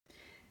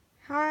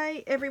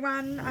Hi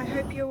everyone, I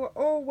hope you're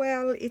all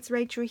well. It's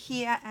Rachel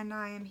here and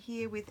I am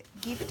here with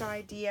gift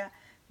idea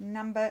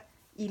number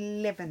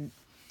 11.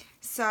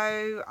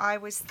 So I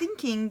was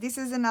thinking this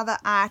is another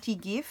arty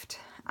gift.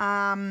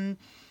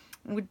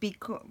 Would be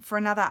for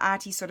another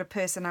arty sort of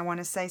person. I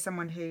want to say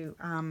someone who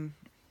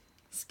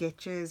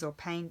sketches or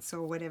paints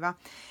or whatever,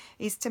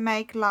 is to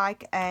make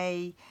like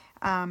a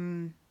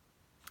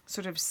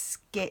sort of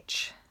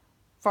sketch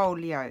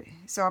folio.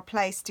 So a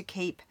place to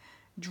keep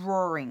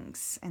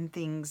drawings and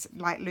things,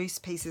 like loose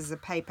pieces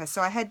of paper.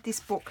 So I had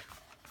this book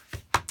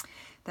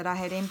that I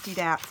had emptied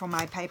out for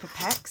my paper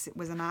packs. It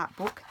was an art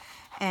book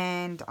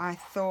and I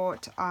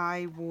thought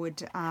I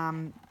would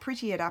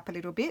pretty it up a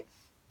little bit.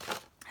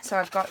 So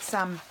I've got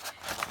some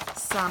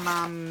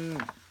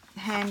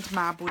hand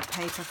marbled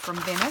paper from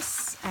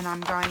Venice and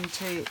I'm going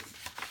to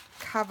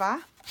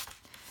cover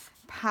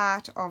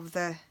part of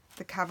the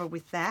cover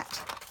with that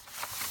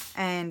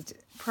and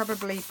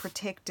probably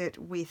protect it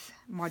with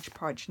Mod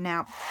Podge.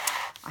 Now,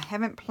 I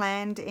haven't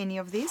planned any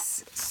of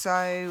this,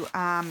 so,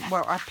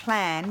 well, I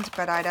planned,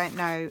 but I don't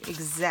know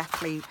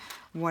exactly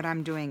what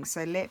I'm doing.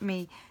 So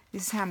this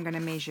is how I'm going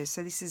to measure.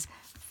 So this is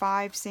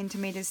 5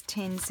 centimeters,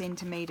 10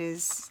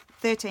 centimeters,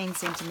 13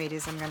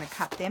 centimeters. I'm going to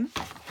cut them.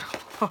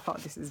 Oh,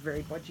 this is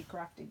very bodgy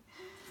crafting,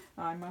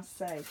 I must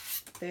say.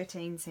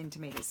 13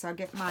 centimeters. So I'll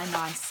get my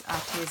nice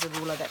Arteza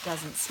ruler that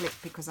doesn't slip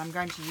because I'm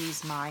going to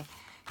use my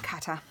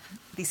cutter,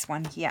 this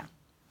one here.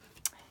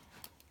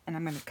 And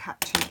I'm going to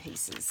cut 2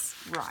 pieces.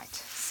 Right,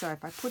 so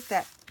if I put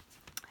that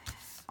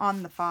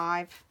on the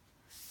 5,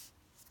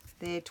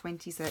 there,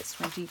 20, so that's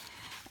 20,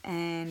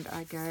 and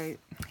I go,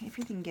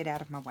 everything get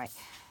out of my way,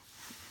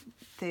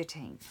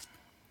 13.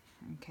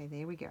 Okay,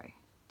 there we go,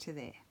 to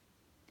there.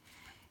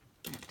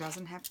 And it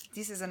doesn't have,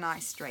 this is a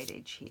nice straight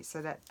edge here,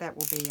 so that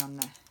will be on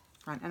the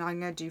front. And I'm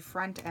going to do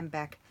front and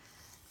back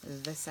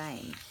the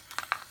same.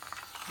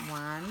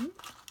 1.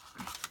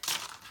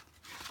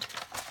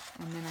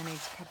 And then I need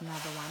to cut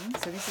another one.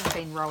 So this has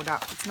been rolled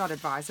up. It's not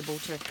advisable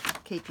to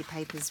keep your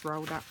papers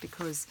rolled up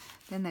because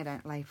then they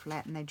don't lay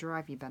flat and they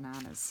drive you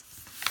bananas.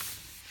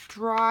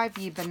 Drive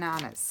you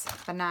bananas.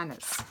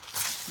 Bananas.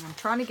 And I'm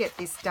trying to get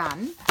this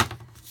done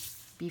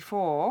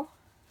before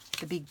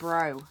the big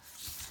bro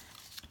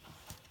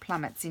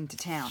plummets into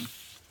town.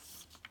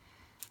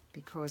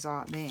 Because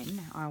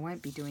then I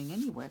won't be doing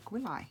any work,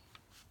 will I?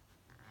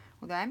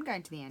 Although I'm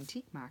going to the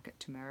antique market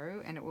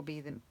tomorrow and it will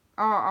be the...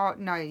 Oh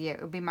no, yeah,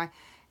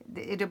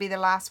 it'll be the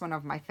last one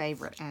of my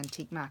favourite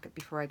antique market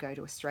before I go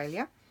to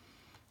Australia.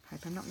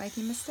 Hope I'm not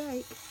making a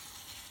mistake.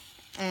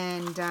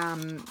 And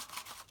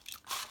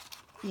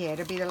yeah,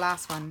 it'll be the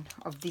last one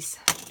of this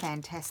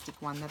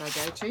fantastic one that I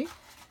go to.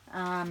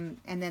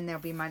 And then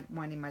there'll be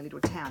one in my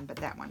little town, but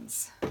that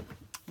one's,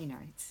 you know,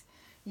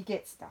 you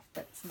get stuff,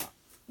 but it's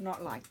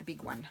not like the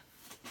big one.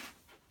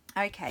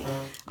 Okay,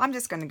 I'm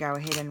just going to go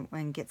ahead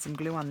and get some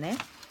glue on there.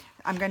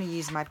 I'm going to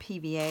use my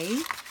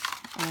PVA.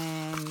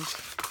 And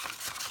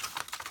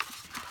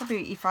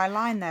probably if I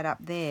line that up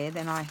there,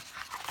 then I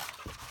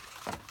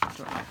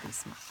do it like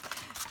this.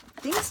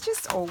 Things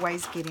just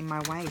always get in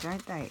my way,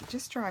 don't they? It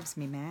just drives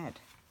me mad.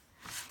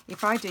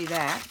 If I do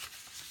that,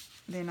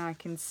 then I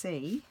can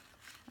see,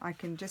 I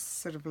can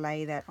just sort of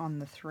lay that on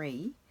the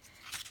 3,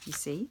 you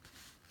see,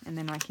 and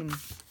then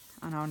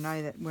and I'll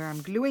know that where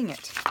I'm gluing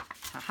it.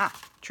 Aha,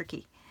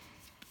 tricky.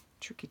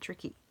 Tricky,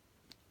 tricky.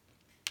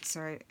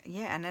 So,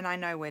 yeah, and then I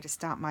know where to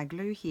start my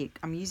glue here.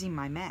 I'm using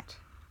my mat.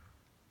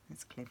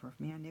 That's clever of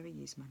me. I never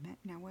use my mat.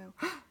 Now, well,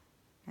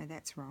 no,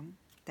 that's wrong.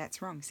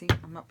 That's wrong. See,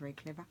 I'm not very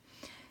clever.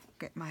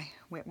 Get my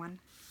wet one.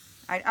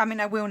 I mean,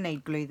 I will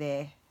need glue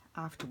there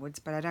afterwards,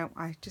 but I don't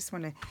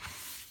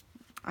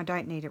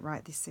need it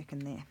right this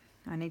second there.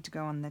 I need to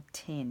go on the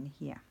 10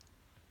 here.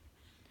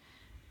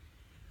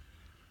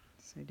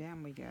 So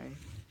down we go.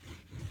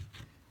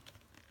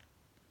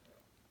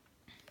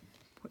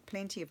 Put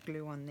plenty of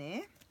glue on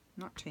there.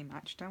 Not too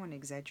much, don't want to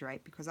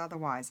exaggerate because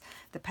otherwise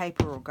the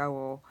paper will go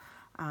all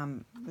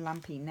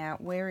lumpy. Now,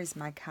 where is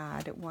my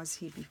card? It was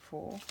here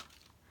before.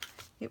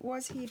 It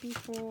was here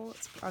before.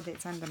 Oh,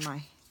 that's under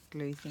my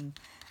glue thing.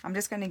 I'm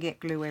just going to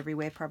get glue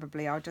everywhere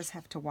probably. I'll just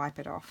have to wipe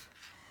it off.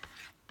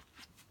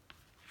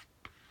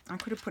 I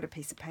could have put a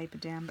piece of paper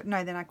down, but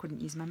no, then I couldn't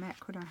use my mat,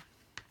 could I?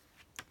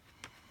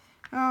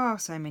 Oh,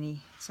 so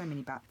many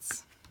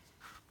buts.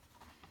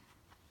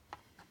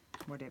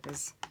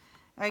 Whatevers.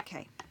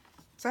 Okay.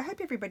 So I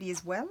hope everybody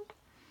is well.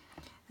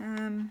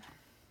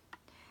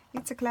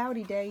 It's a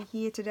cloudy day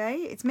here today.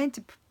 It's meant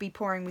to be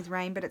pouring with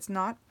rain, but it's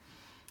not.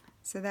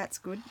 So that's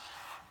good.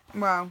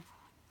 Well,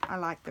 I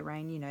like the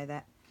rain, you know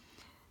that.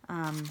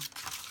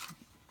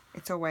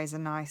 It's always a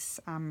nice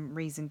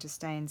reason to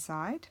stay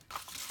inside.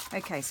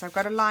 Okay, so I've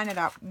got to line it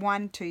up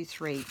 1, 2,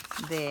 3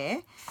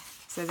 there.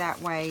 So that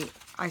way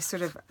I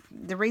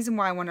the reason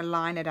why I want to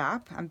line it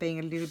up, I'm being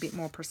a little bit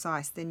more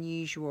precise than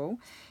usual,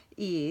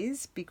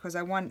 is because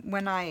I want,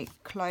 when I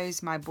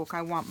close my book,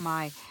 I want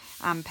my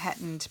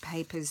patterned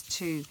papers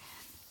to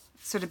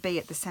sort of be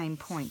at the same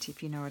point,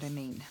 if you know what I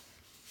mean.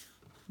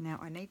 Now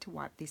I need to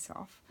wipe this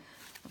off.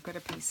 I've got a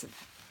piece of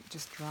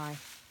just dry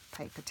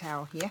paper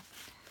towel here.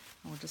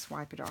 I'll just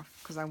wipe it off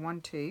because I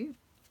want to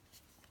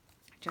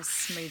just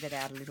smooth it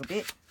out a little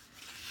bit.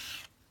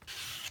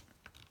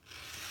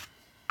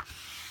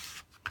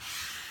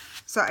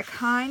 So I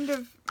kind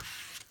of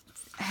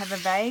have a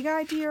vague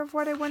idea of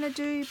what I want to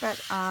do,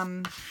 but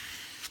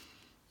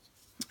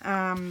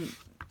I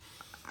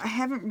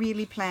haven't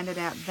really planned it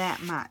out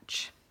that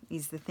much,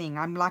 is the thing.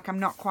 I'm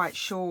not quite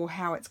sure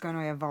how it's going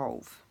to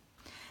evolve.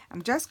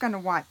 I'm just going to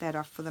wipe that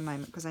off for the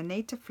moment because I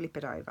need to flip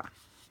it over.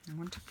 I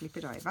want to flip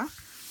it over.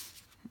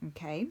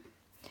 Okay.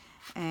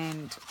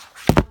 And,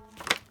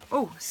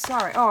 oh,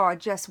 sorry. Oh, I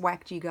just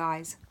whacked you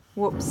guys.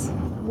 Whoops.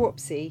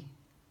 Whoopsie.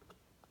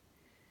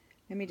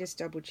 Let me just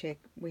double check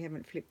we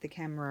haven't flipped the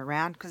camera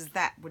around because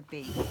that would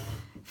be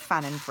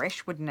fun and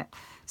fresh, wouldn't it?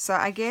 So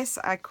I guess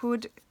I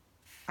could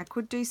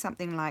do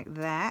something like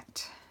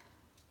that.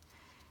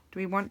 Do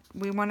we want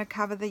to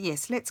cover the,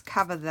 yes, let's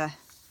cover the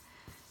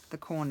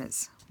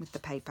corners with the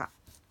paper.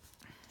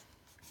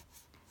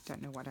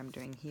 Don't know what I'm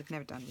doing here. I've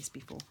never done this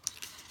before.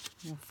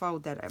 We'll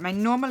fold that. I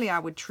mean, normally I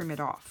would trim it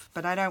off,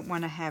 but I don't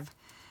want to have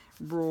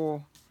raw,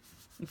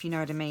 if you know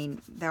what I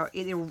mean.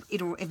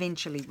 It'll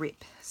eventually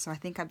rip. So I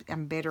think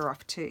I'm better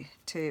off to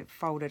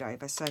fold it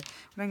over. So what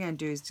I'm going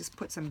to do is just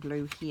put some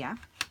glue here.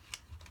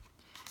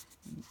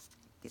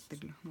 Get the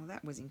glue. Well,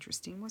 that was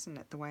interesting, wasn't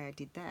it, the way I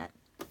did that?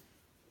 I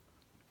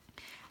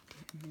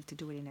meant to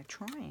do it in a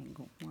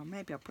triangle. Well,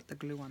 maybe I'll put the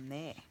glue on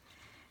there.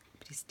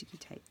 Put a sticky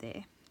tape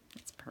there.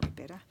 That's probably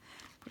better.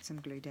 Put some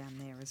glue down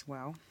there as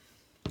well.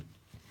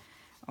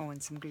 Oh,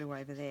 and some glue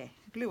over there.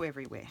 Glue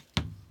everywhere.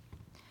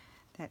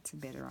 That's a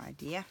better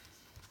idea.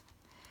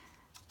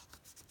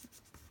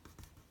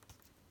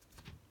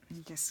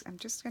 I'm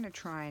just going to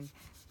try and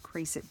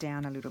crease it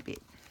down a little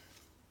bit,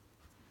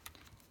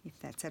 if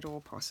that's at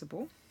all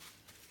possible.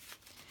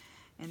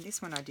 And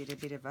this one I did a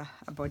bit of a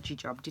bodgy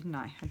job, didn't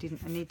I? I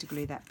need to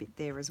glue that bit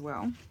there as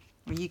well.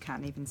 Well, you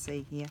can't even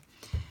see here.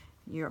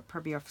 You're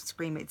probably off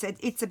screen.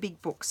 It's a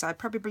big book, so I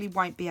probably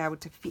won't be able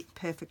to fit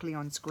perfectly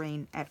on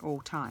screen at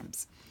all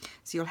times.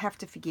 So you'll have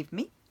to forgive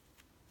me.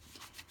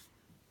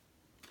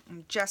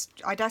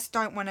 I just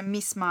don't want to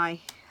miss I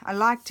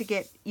like to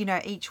get, you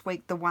know, each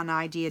week the one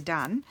idea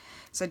done.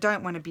 So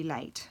don't want to be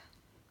late.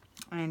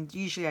 And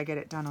usually I get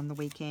it done on the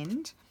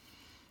weekend.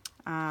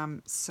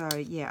 So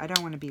yeah, I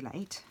don't want to be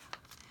late.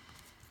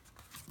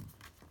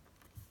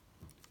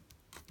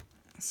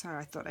 So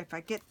I thought if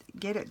I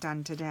get it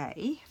done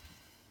today,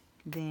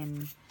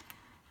 then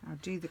I'll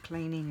do the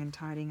cleaning and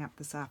tidying up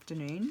this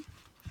afternoon.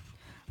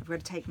 I've got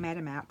to take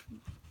Madam out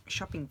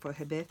shopping for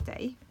her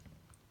birthday.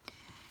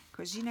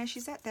 Because, you know,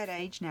 she's at that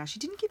age now. She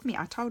didn't give me,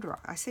 I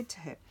said to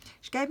her,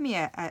 she gave me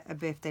a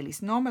birthday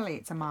list. Normally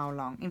it's a mile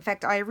long. In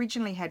fact, I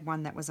originally had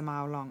one that was a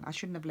mile long. I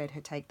shouldn't have let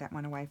her take that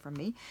one away from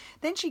me.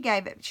 Then she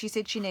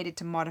said she needed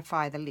to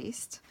modify the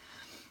list.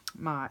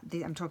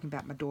 I'm talking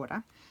about my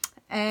daughter.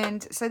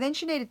 And so then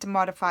she needed to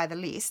modify the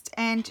list,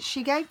 and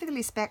she gave the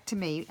list back to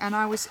me, and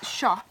I was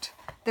shocked.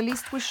 The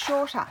list was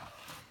shorter.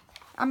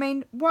 I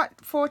mean, what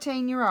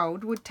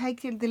 14-year-old would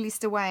take the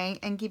list away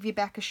and give you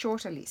back a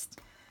shorter list?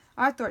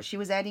 I thought she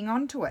was adding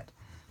on to it.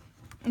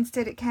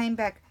 Instead, it came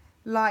back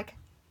like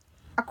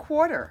a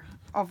quarter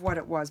of what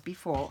it was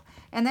before.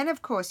 And then,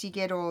 of course, you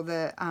get all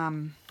the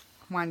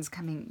ones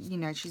coming, you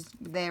know,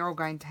 they're all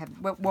going to have,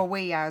 well,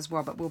 we are as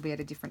well, but we'll be at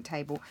a different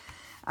table.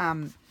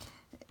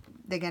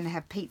 They're going to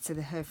have pizza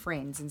to her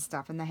friends and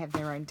stuff, and they have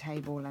their own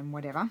table and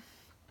whatever.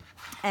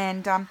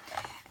 And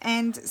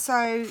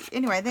so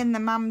anyway, then the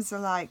mums are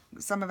like,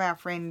 some of our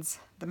friends,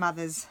 the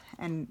mothers,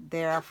 and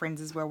they're our friends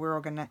as well. We're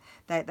all gonna,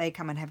 they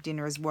come and have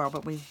dinner as well.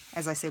 But we,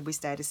 as I said, we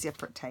stay at a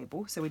separate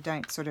table, so we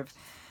don't sort of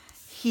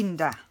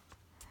hinder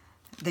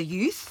the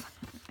youth.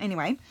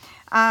 Anyway,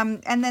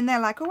 and then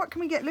they're like, oh, what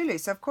can we get Lulu?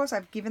 So of course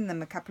I've given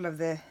them a couple of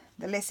the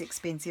less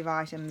expensive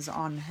items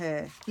on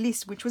her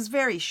list, which was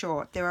very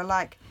short. There were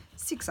like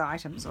 6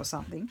 items or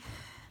something.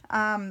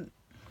 And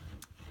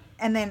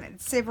then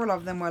several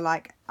of them were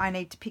like, I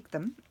need to pick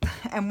them.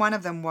 And one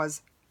of them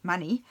was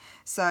money.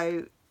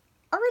 So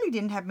I really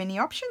didn't have many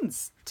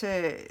options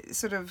to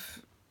sort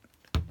of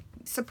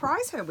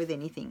surprise her with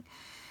anything.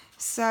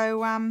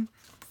 So I'm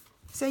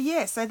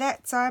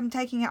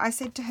taking it. I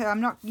said to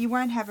her, you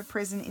won't have a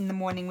present in the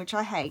morning, which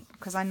I hate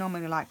because I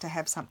normally like to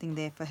have something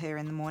there for her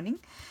in the morning.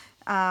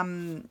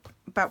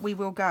 But we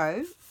will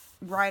go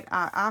right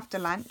after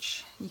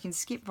lunch. You can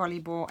skip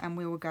volleyball and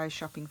we will go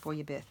shopping for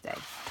your birthday.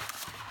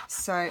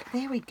 So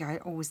there we go.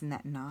 Oh, isn't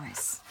that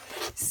nice?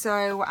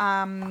 So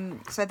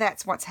so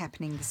that's what's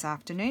happening this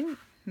afternoon.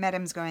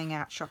 Madam's going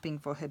out shopping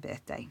for her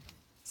birthday.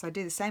 So I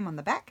do the same on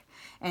the back,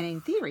 and in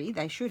theory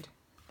they should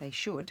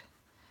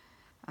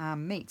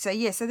meet. So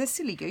yeah, so the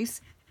silly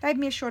goose gave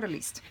me a shorter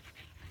list.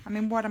 I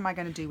mean, what am I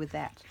going to do with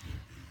that?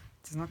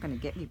 It's not going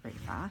to get me very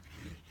far.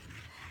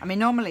 I mean,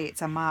 normally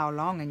it's a mile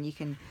long, and you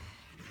can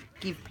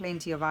give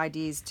plenty of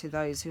ideas to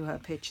those who are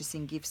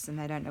purchasing gifts and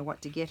they don't know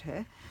what to get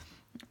her.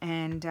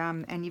 And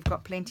you've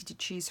got plenty to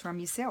choose from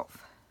yourself.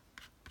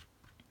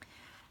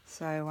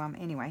 So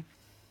anyway,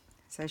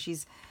 so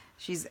she's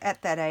she's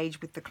at that age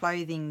with the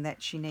clothing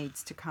that she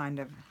needs to kind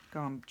of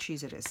go and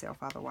choose it herself,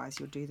 otherwise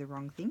you'll do the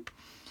wrong thing.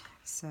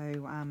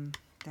 So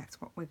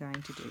that's what we're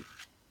going to do.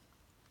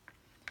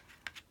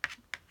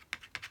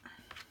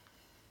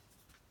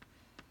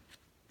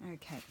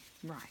 Okay,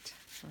 right,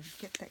 so I'll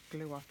get that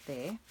glue off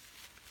there.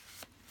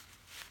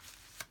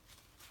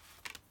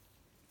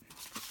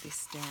 Put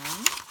this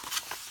down,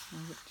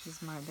 which is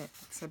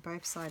so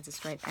both sides are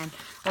straight, and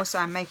also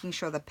I'm making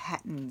sure the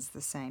pattern's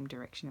the same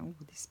direction. Oh,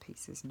 this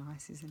piece is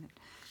nice, isn't it?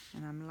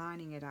 And I'm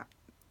lining it up.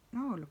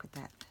 Oh, look at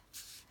that.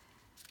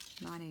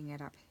 Lining it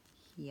up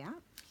here.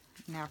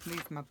 Now I've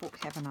moved my book,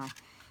 haven't I?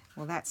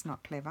 Well, that's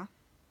not clever.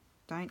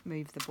 Don't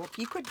move the book.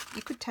 You could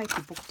take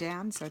your book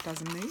down so it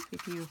doesn't move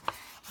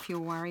if you're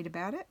worried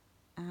about it.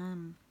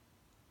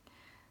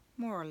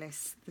 More or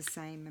less the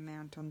same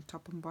amount on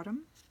top and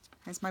bottom.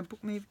 Has my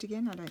book moved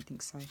again? I don't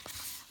think so.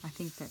 I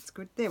think that's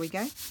good. There we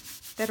go.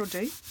 That'll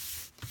do.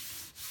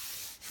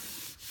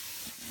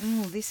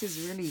 Oh, this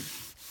is really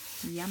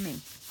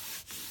yummy.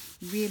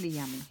 Really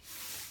yummy.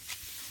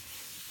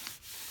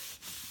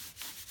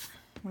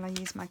 Will I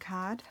use my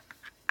card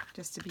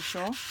just to be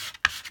sure?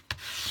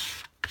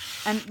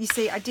 And you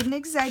see, I didn't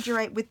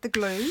exaggerate with the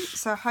glue,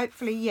 so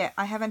hopefully, yeah,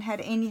 I haven't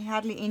had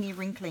hardly any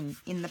wrinkling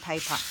in the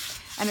paper.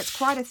 And it's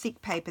quite a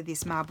thick paper,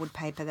 this marbled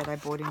paper that I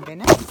bought in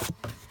Venice.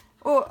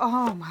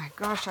 Oh my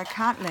gosh, I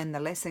can't learn the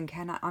lesson,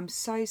 can I? I'm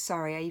so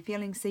sorry. Are you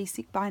feeling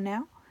seasick by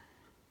now?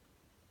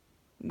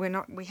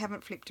 We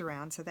haven't flipped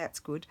around, so that's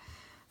good.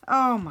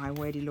 Oh my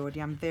wordy lordy,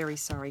 I'm very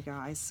sorry,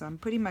 guys. So I'm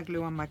putting my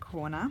glue on my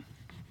corner.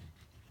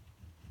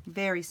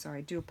 Very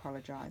sorry, do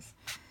apologise.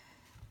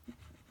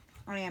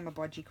 I am a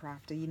bodgy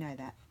crafter, you know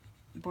that.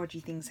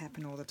 Bodgy things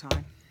happen all the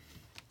time.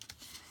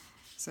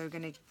 So we're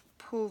going to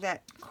pull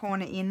that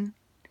corner in.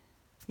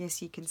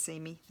 Yes, you can see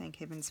me. Thank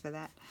heavens for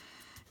that.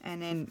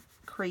 And then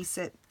crease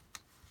it.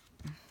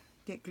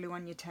 Get glue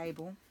on your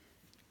table,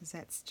 because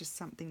that's just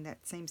something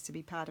that seems to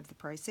be part of the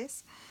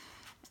process.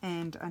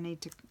 And I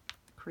need to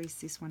crease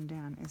this one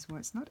down as well.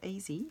 It's not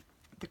easy.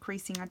 The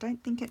creasing, I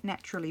don't think it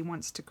naturally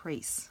wants to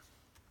crease.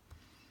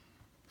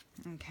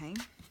 Okay.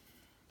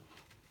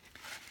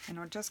 And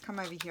I'll just come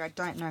over here. I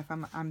don't know if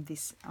I'm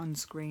this on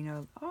screen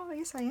or... Oh,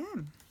 yes, I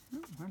am.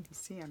 Oh, well, you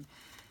see, I'm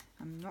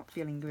not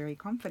feeling very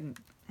confident,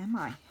 am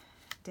I?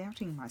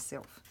 Doubting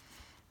myself.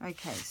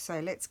 Okay, so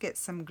let's get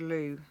some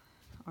glue.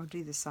 I'll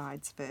do the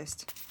sides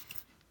first.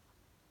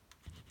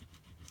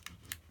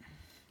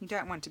 You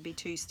don't want to be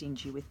too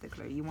stingy with the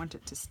glue. You want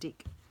it to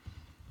stick.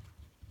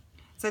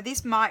 So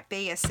this might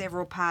be a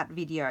several part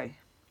video.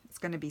 It's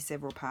going to be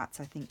several parts,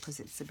 I think, because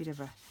it's a bit of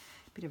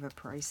a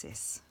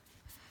process.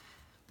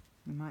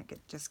 We might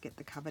just get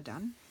the cover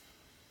done.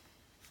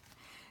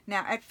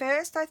 Now, at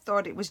first I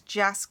thought it was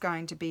just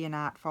going to be an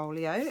art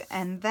folio,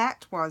 and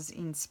that was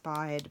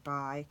inspired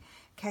by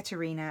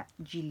Caterina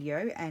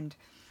Giulio, and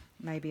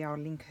maybe I'll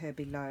link her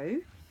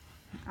below.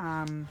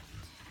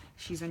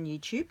 She's on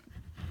YouTube,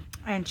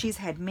 and she's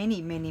had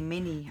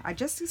many. I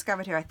just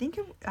discovered her. I think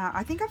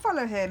I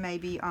follow her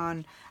maybe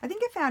on. I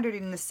think I found her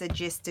in the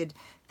suggested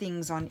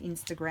things on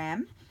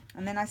Instagram.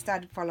 And then I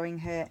started following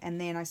her,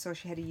 and then I saw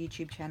she had a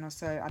YouTube channel,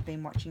 so I've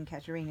been watching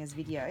Caterina's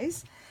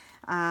videos.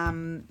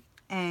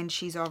 And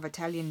she's of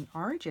Italian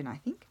origin, I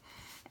think.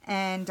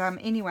 And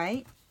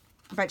anyway,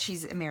 but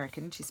she's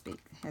American. She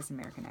has an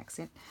American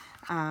accent.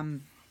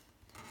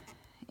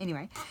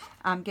 Anyway,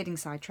 I'm getting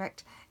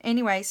sidetracked.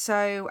 Anyway,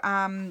 so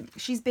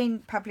she's been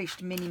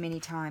published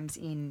many times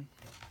in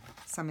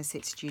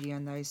Somerset Studio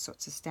and those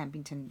sorts of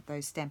Stampington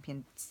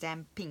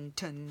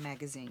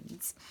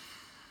magazines.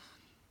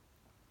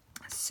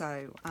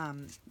 So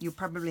you'll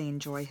probably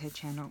enjoy her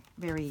channel.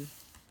 Very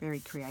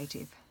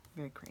creative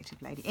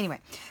lady. Anyway,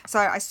 so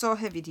I saw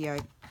her video,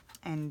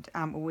 and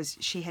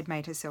she had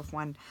made herself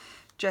one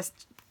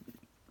just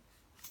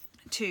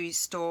to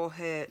store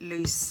her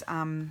loose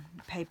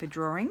paper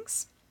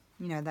drawings.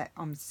 You know, that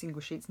on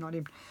single sheets, not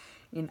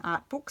in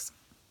art books.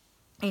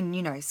 In,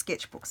 you know,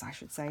 sketchbooks, I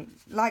should say,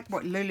 like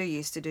what Lulu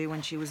used to do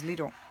when she was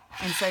little.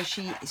 And so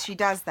she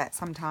does that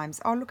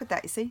sometimes. Oh, look at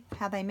that. You see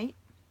how they meet?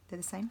 They're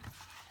the same.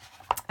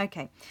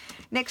 Okay,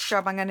 next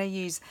job I'm going to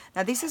use,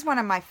 now this is one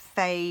of my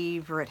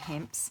favourite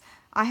hemps.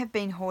 I have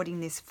been hoarding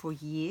this for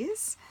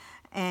years,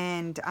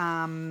 and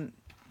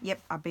yep,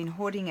 I've been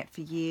hoarding it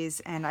for years,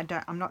 and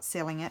I'm not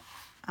selling it.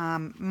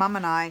 Mum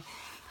and I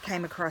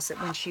came across it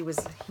when she was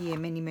here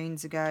many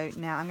moons ago.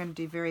 Now I'm going to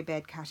do very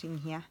bad cutting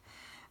here.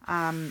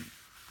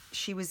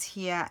 She was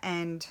here,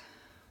 and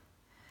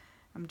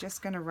I'm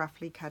just going to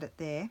roughly cut it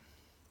there.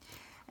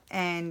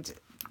 And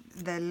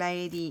the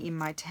lady in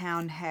my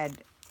town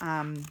had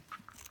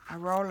a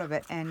roll of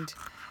it, and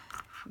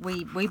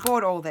we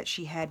bought all that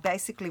she had.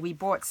 Basically, we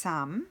bought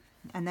some,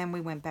 and then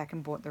we went back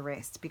and bought the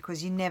rest,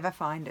 because you never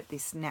find it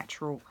this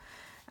natural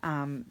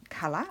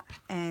colour.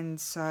 And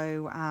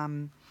so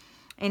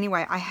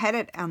anyway, I had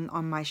it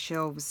on my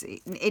shelves.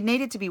 It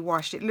needed to be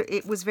washed.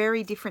 It was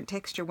very different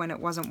texture when it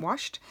wasn't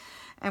washed,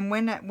 and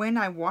when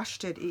I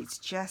washed it, it's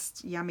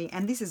just yummy.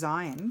 And this is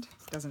ironed.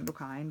 It doesn't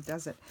look ironed,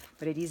 does it?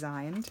 But it is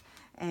ironed.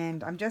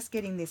 And I'm just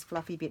getting this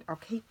fluffy bit. I'll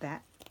keep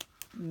that.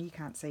 You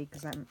can't see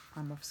because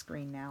I'm off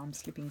screen now. I'm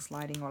slipping,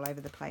 sliding all over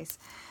the place.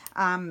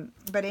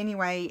 But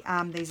anyway,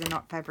 these are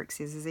not fabric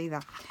scissors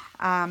either.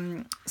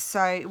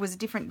 So it was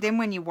different. Then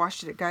when you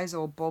washed it, it goes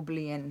all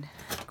bobbly and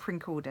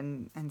crinkled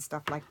and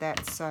stuff like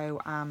that.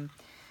 So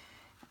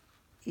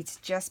it's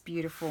just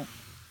beautiful.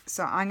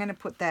 So I'm going to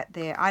put that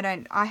there.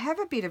 I have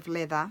a bit of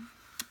leather,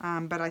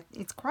 but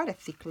it's quite a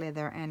thick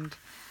leather, and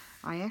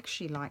I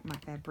actually like my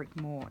fabric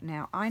more.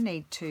 Now I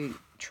need to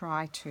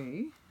try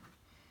to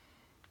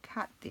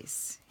cut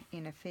this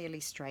in a fairly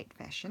straight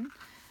fashion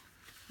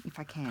if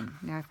I can.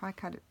 Now if I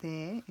cut it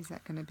there, is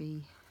that going to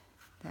be,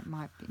 that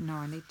might be, no,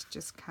 I need to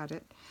just cut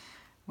it.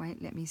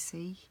 Wait, let me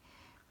see.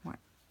 What,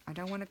 I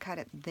don't want to cut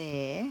it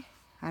there.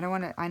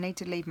 I need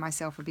to leave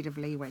myself a bit of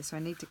leeway, so I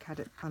need to cut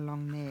it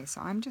along there.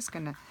 So I'm just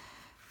going to,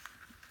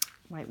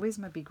 wait, where's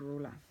my big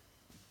ruler?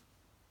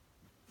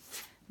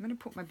 I'm going to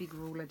put my big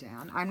ruler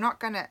down.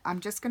 I'm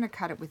just going to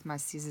cut it with my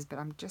scissors, but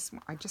I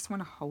just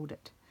want to hold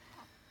it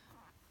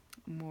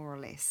more or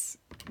less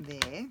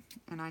there,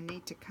 and I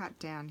need to cut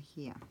down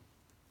here.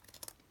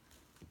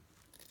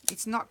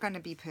 It's not going to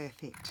be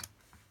perfect.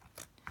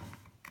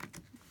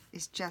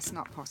 It's just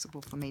not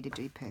possible for me to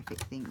do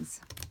perfect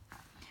things.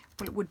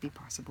 Well, it would be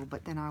possible,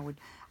 but then I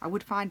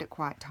would find it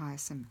quite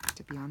tiresome,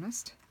 to be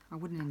honest. I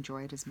wouldn't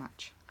enjoy it as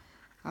much.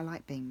 I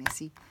like being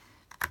messy.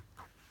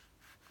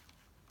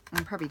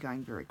 I'm probably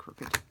going very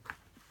crooked.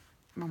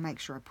 I'll make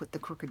sure I put the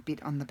crooked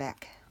bit on the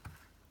back.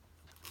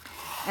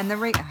 And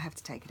I have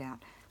to take it out.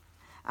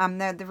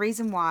 Now, the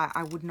reason why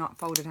I would not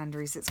fold it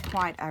under is it's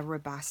quite a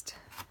robust,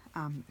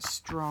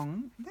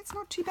 strong, that's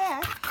not too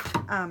bad,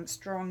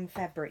 strong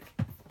fabric.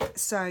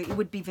 So it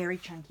would be very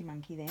chunky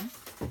monkey then.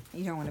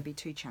 You don't want to be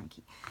too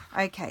chunky.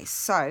 Okay,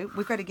 so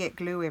we've got to get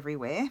glue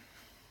everywhere.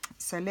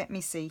 So let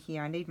me see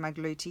here. I need my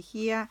glue to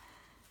here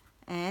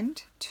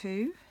and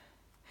to,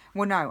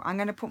 well no, I'm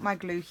going to put my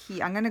glue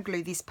here. I'm going to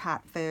glue this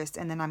part first,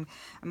 and then I'm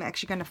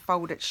actually going to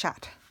fold it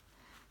shut,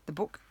 the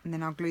book, and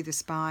then I'll glue the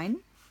spine,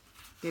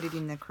 get it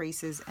in the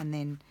creases, and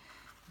then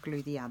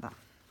glue the other.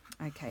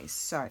 Okay,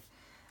 so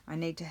I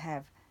need to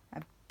have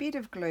a bit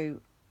of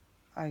glue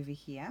over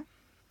here,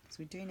 because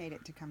we do need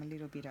it to come a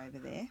little bit over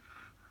there.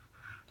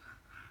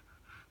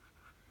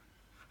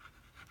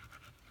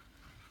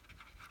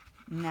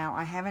 Now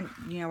I haven't,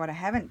 you know what I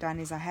haven't done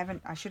is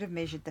I should have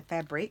measured the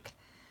fabric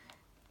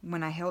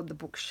when I held the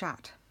book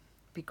shut,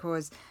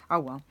 because, oh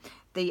well,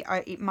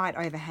 it might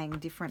overhang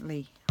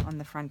differently on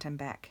the front and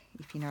back,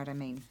 if you know what I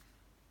mean,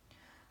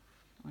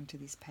 onto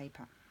this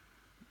paper.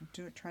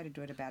 Try to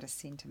do it about 1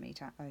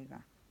 centimetre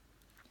over.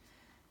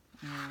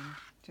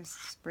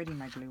 Just spreading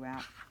my glue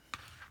out.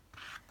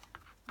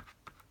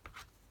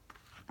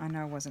 I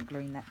know I wasn't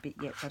gluing that bit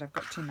yet, but I've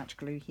got too much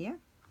glue here.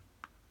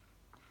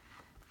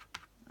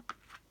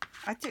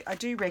 I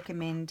do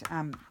recommend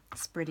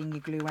spreading your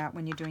glue out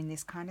when you're doing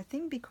this kind of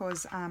thing,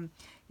 because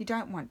you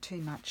don't want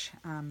too much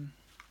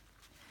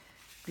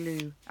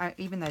glue.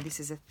 Even though this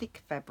is a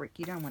thick fabric,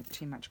 you don't want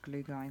too much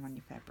glue going on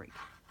your fabric.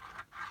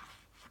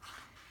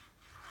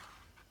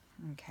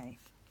 Okay,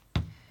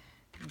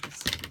 I'll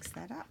just fix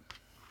that up.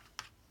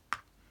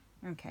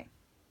 Okay,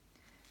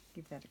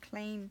 give that a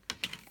clean.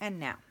 And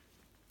now,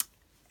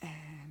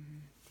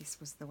 this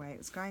was the way it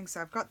was going.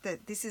 So I've got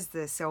this is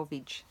the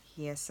selvage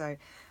here, so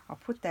I'll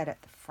put that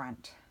at the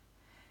front,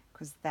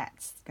 because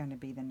that's going to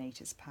be the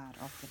neatest part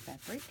of the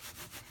fabric.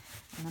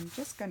 And I'm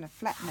just going to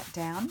flatten it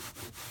down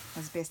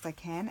as best I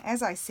can.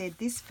 As I said,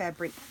 this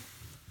fabric,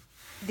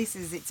 this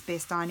is its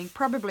best ironing.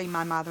 Probably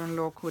my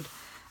mother-in-law could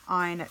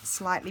iron it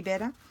slightly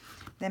better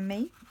than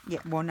me. Yeah,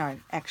 well, no,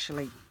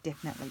 actually,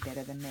 definitely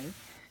better than me,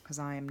 because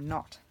I am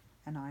not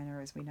an ironer,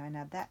 as we know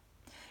now. That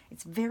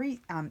it's very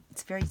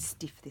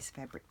stiff, this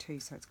fabric too,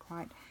 so it's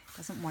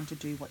doesn't want to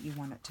do what you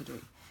want it to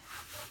do.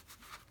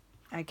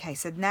 Okay,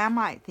 so now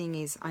my thing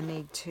is I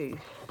need to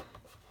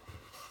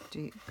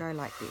go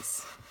like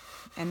this,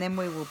 and then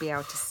we will be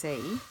able to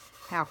see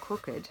how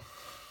crooked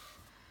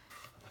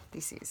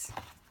this is.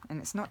 And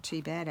it's not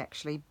too bad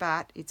actually,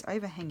 but it's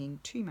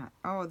overhanging too much.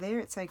 Oh, there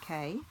it's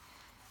okay.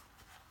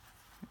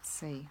 Let's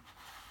see.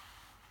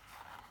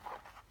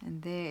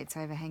 And there it's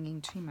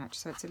overhanging too much,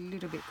 so it's a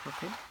little bit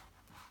crooked.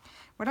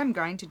 What I'm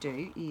going to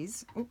do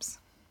is, oops,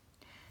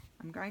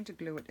 I'm going to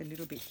glue it a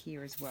little bit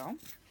here as well.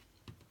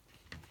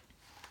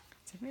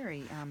 It's a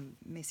very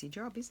messy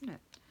job, isn't it?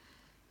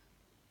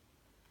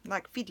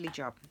 Like fiddly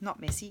job, not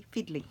messy,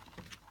 fiddly.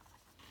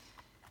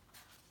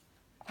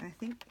 I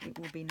think it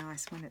will be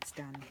nice when it's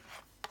done.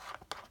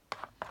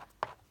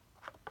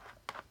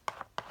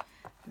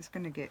 Just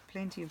going to get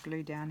plenty of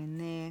glue down in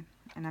there,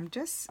 and I'm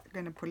just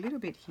going to put a little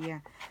bit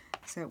here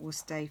so it will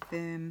stay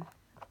firm,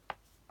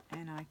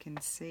 and I can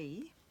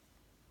see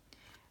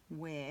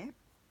where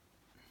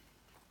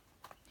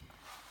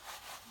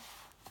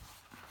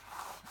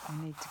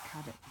I need to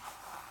cut it.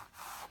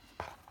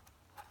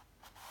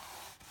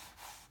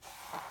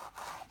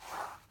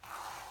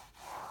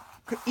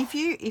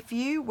 If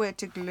you were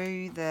to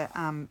glue the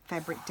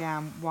fabric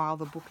down while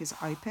the book is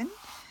open,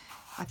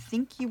 I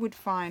think you would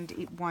find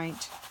it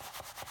won't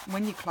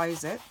when you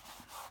close it,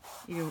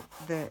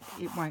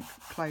 it won't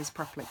close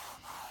properly.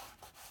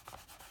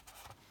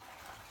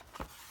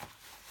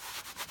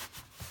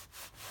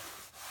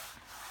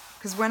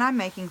 Because when I'm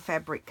making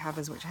fabric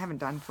covers, which I haven't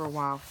done for a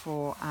while,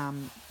 for,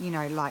 you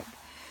know, like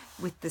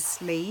with the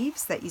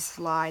sleeves that you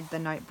slide the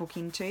notebook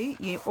into,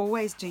 you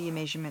always do your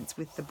measurements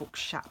with the book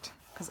shut.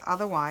 Because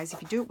otherwise,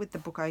 if you do it with the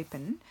book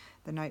open,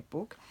 the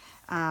notebook,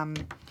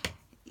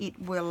 it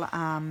will,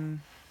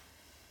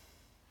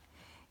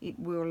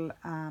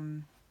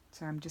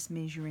 so I'm just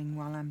measuring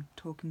while I'm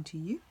talking to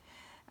you.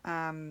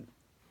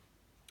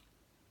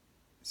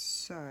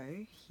 So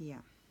here,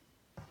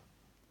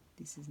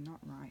 this is not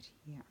right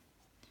here.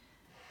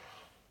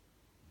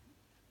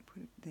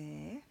 Put it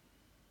there.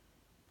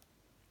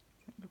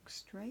 Does that look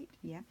straight?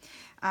 Yeah.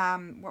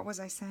 What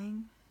was I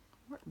saying?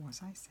 What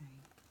was I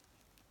saying?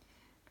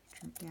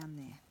 Trim it down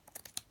there.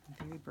 I'm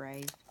very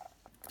brave.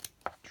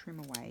 Trim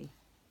away.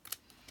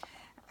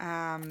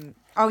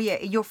 Oh yeah,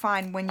 you'll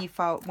find when you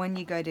fold, when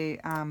you go to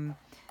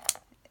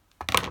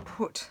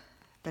put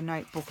the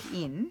notebook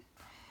in,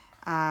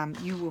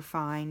 you will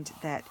find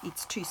that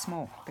it's too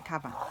small, the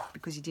cover,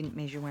 because you didn't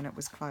measure when it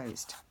was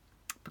closed.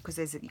 Because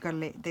there's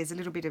a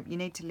little bit of, you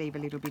need to leave a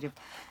little bit of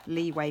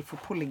leeway for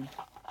pulling.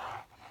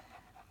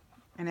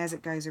 And as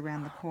it goes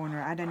around the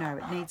corner, I don't know,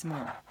 it needs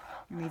more.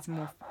 It needs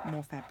more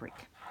fabric.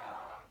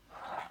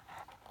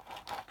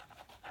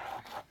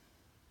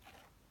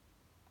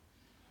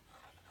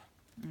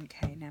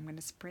 Okay, now I'm going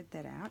to spread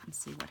that out and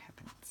see what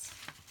happens.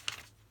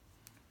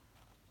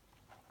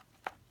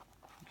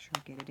 Make sure I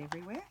get it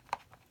everywhere.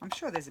 I'm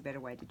sure there's a better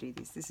way to do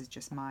this. This is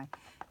just my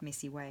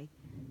messy way.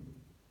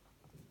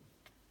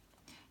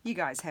 You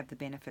guys have the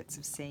benefits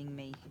of seeing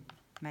me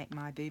make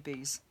my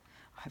boo-boos.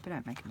 I hope I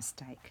don't make a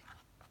mistake.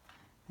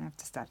 I have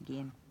to start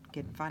again.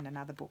 Find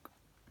another book.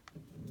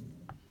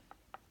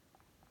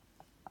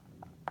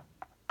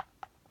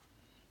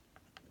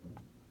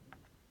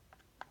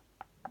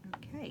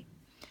 Okay.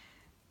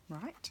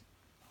 Right.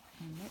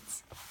 And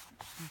let's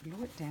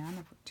glue it down.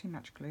 I've got too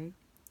much glue.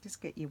 Just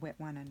get your wet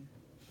one and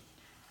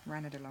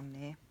run it along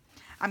there.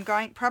 I'm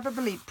going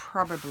probably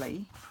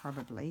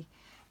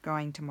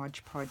going to Mod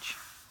Podge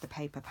the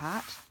paper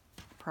part,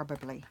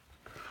 probably.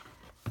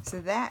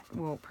 So that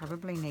will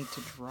probably need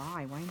to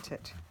dry, won't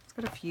it? It's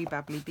got a few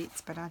bubbly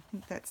bits, but I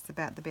think that's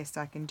about the best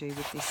I can do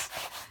with this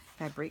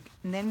fabric.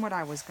 And then what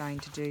I was going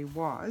to do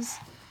was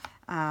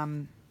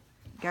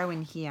go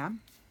in here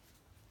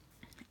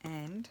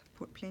and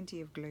put plenty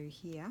of glue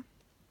here.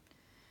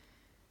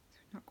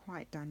 Not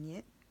quite done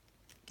yet.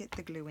 Get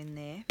the glue in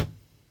there.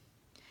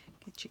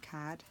 Get your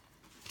card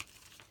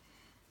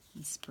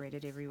and spread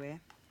it everywhere.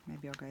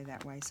 Maybe I'll go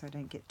that way so I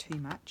don't get too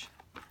much.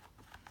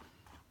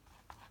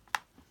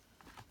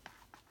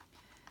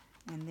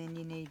 And then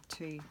you need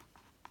to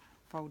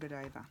fold it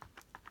over.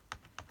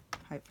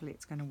 Hopefully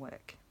it's going to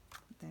work.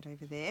 Put that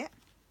over there.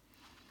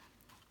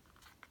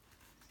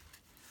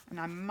 And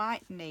I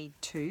might need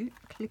to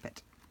clip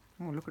it.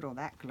 Oh, look at all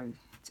that glue.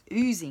 It's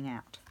oozing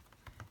out.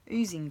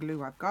 Oozing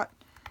glue I've got.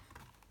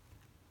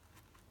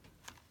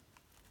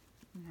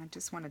 And I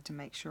just wanted to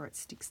make sure it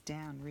sticks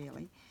down,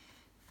 really.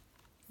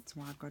 That's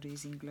why I've got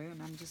oozing glue.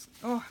 And I'm just,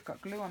 oh, I've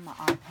got glue on my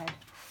iPad.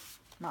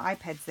 My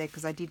iPad's there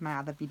because I did my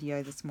other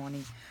video this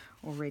morning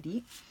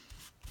already.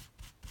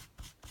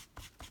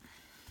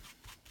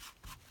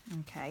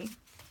 Okay.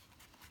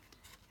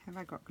 Have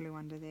I got glue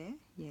under there?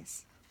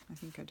 Yes, I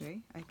think I do.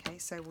 Okay,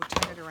 so we'll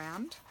turn it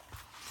around.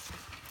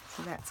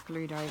 So that's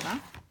glued over.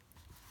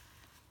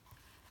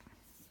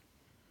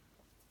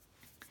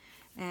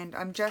 And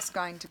I'm just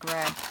going to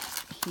grab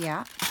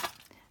here.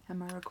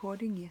 Am I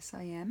recording? Yes,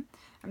 I am.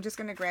 I'm just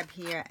going to grab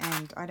here,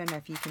 and I don't know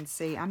if you can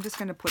see, I'm just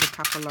going to put a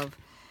couple of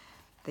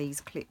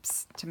these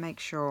clips to make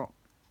sure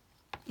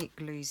it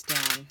glues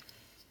down.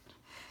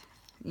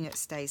 You know, it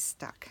stays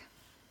stuck.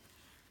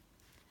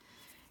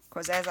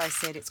 Because as I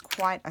said, it's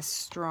quite a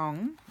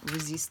strong,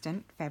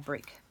 resistant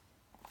fabric.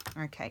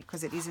 Okay,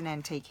 because it is an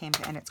antique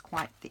hemp and it's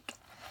quite thick.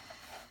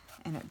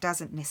 And it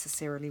doesn't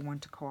necessarily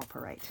want to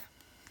cooperate.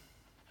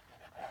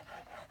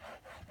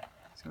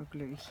 So I'll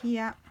glue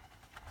here.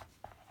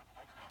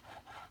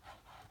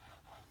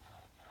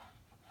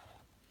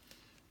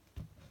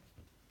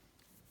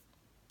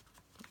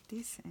 Put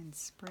this and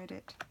spread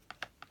it.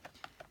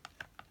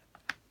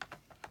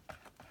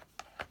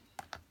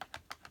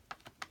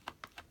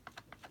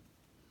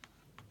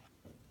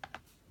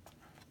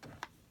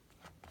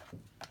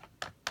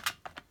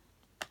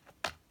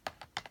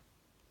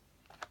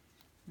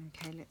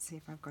 Okay, let's see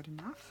if I've got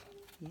enough.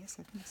 Yes,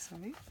 I think so.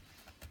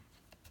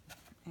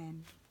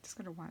 And just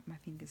got to wipe my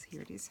fingers.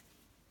 Here it is.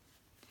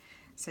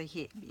 So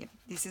here, yeah,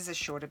 this is a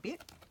shorter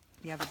bit.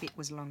 The other bit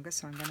was longer,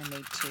 so I'm going to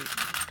need to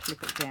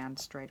clip it down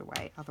straight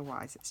away.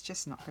 Otherwise, it's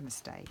just not going to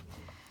stay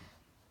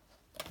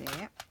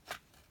there.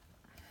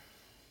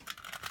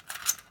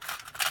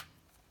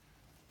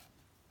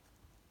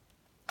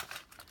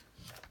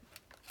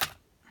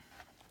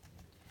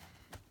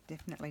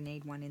 Definitely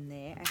need one in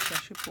there. Actually, I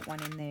should put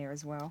one in there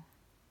as well.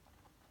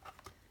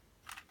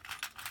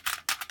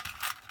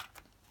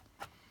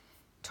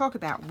 talk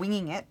about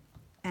winging it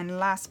and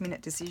last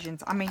minute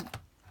decisions. I mean,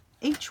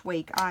 each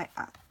week I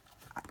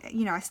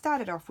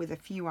started off with a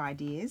few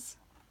ideas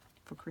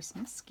for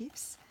Christmas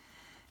gifts,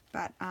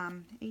 but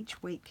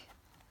each week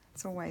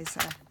it's always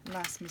a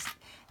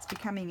it's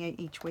becoming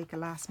each week a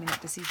last minute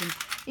decision.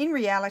 In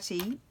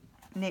reality,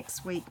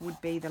 next week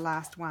would be the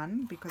last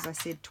one because I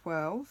said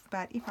 12,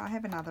 but if I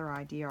have another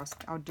idea,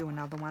 I'll do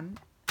another one.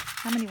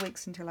 How many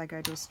weeks until I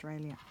go to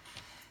Australia?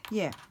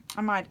 Yeah,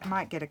 I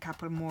might get a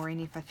couple more in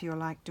if I feel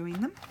like doing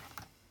them,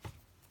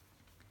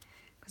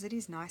 because it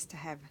is nice to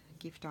have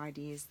gift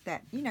ideas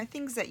that,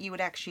 things that you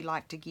would actually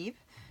like to give,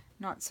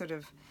 not sort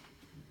of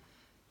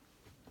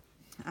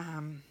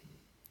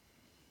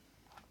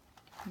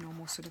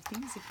normal sort of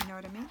things, if you know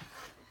what I mean.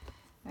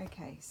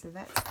 Okay, so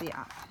that's the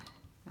up,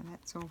 and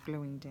that's all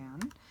gluing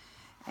down.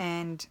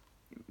 And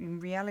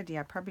in reality,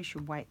 I probably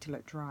should wait till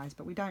it dries,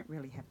 but we don't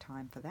really have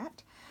time for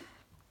that.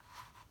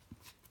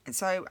 And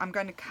so I'm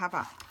going to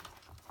cover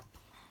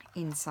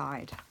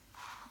inside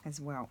as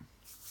well.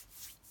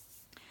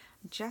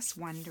 Just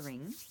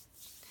wondering,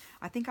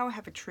 I think I'll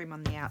have a trim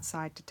on the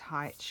outside to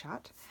tie it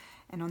shut,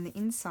 and on the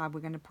inside we're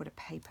going to put a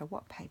paper.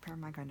 What paper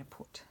am I going to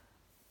put?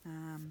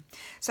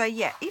 So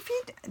yeah,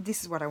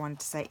 this is what I wanted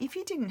to say. If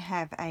you didn't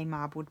have a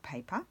marbled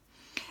paper,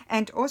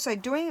 and also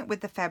doing it with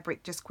the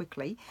fabric just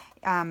quickly,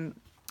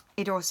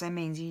 it also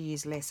means you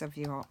use less of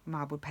your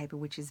marbled paper,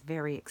 which is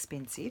very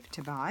expensive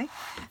to buy.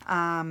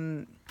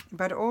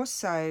 But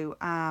also,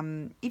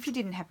 if you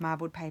didn't have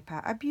marbled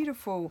paper, a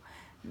beautiful,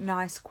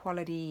 nice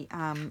quality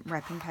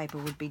wrapping paper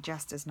would be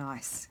just as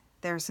nice.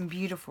 There are some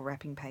beautiful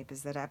wrapping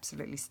papers that are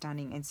absolutely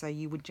stunning, and so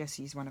you would just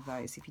use one of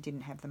those if you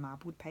didn't have the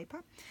marbled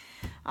paper.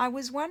 I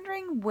was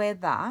wondering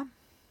whether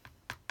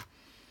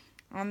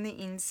on the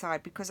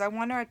inside, because I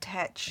want to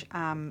attach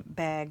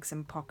bags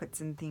and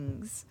pockets and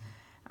things,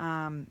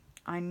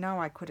 I know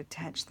I could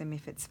attach them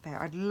if it's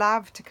fair. I'd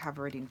love to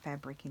cover it in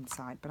fabric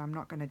inside, but I'm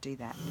not going to do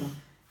that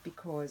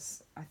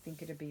because I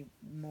think it'll be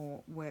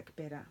work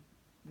better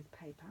with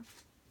paper.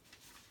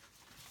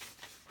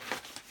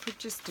 Could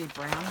just do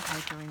brown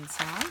paper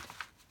inside.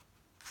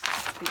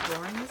 It's a bit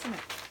boring, isn't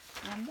it?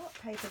 What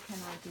paper can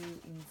I do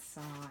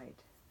inside?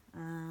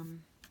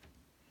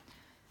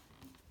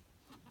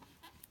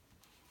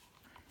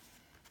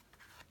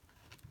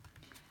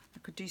 I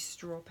could do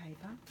straw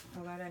paper,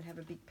 although I don't have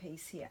a big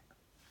piece here.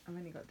 I've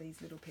only got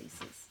these little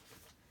pieces.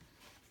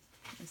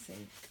 You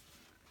see,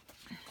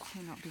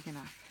 they're not big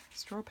enough.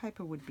 Straw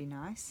paper would be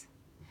nice,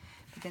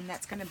 but then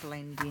that's going to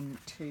blend in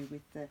too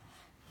with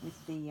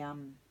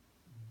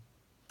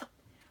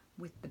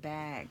the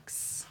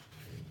bags.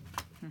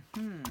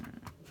 Do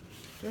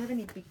I have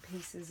any big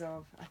pieces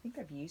of? I think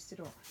I've used it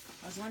all.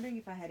 I was wondering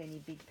if I had any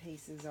big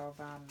pieces of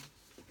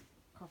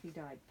coffee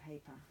dyed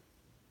paper.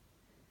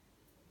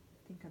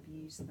 I think I've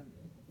used them.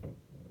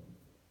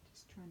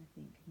 Just trying to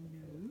think.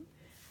 No.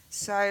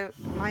 So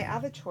my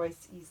other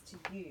choice is to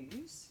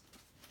use,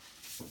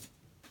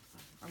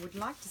 I would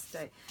like to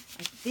stay,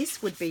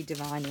 this would be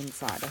divine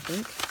inside, I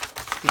think,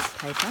 this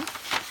paper.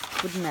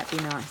 Wouldn't that be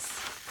nice?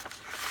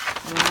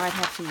 And I might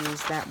have to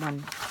use that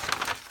one.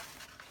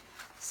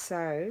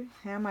 So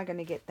how am I going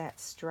to get that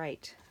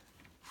straight?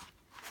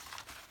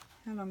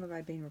 How long have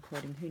I been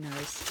recording? Who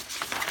knows?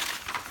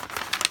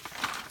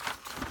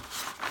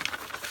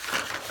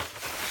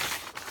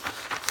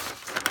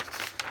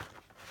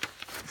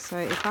 So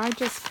if I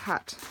just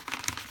cut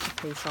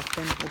a piece off,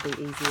 then it will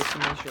be easier to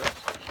measure it.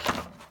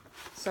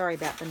 Sorry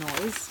about the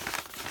noise.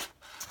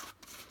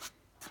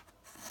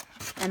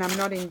 And I'm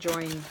not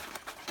enjoying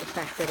the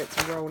fact that it's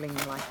rolling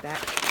like that.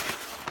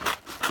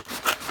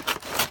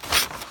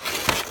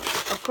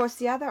 Of course,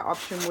 the other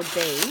option would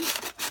be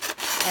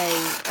a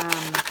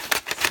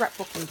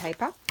scrapbooking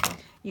paper.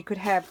 You could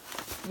have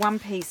one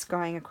piece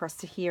going across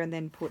to here and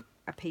then put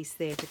a piece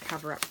there to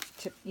cover up,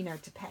 to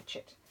patch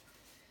it.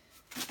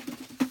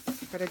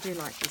 But I do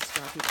like this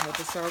stripy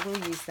paper, so I will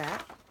use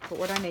that. But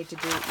what I need to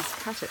do is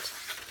cut it.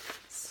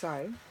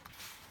 So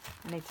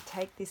I need to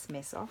take this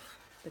mess off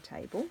the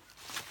table,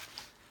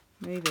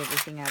 move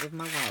everything out of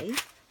my way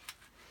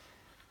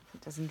so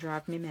it doesn't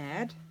drive me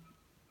mad.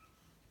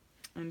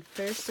 And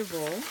first of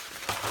all,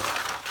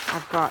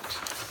 I've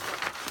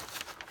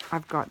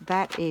got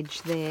that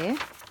edge there,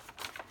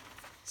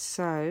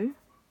 so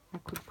I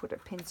could put a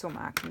pencil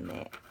mark in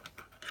there.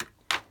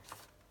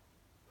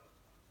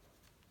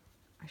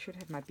 I should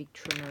have my big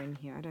trimmer in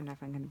here. I don't know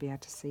if I'm going to be able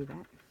to see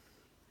that.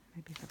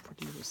 Maybe if I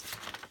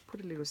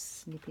put a little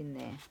snip in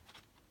there.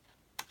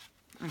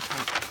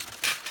 Okay.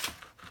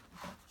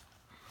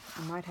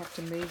 I might have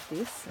to move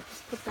this. I'll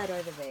just put that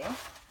over there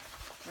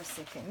for a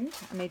second.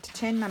 I need to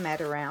turn my mat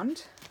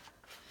around.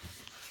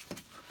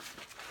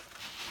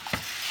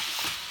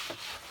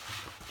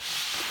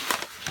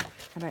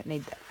 I don't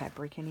need that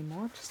fabric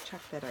anymore. Just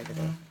chuck that over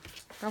there.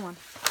 Go on.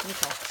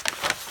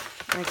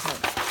 Okay.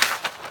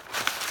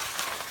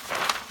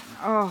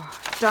 Oh,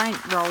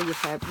 don't roll your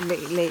fabric.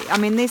 I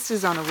mean, this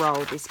is on a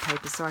roll, this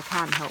paper, so I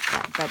can't help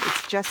that. But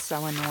it's just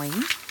so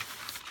annoying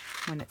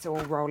when it's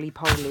all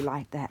roly-poly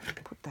like that.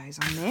 Put those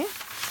on there.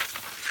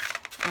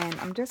 And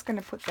I'm just going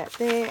to put that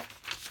there.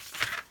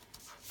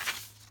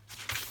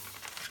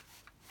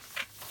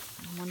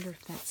 I wonder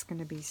if that's going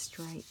to be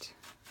straight.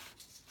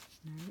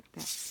 No,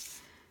 that's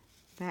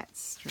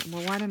straight.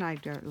 Well, why don't I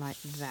go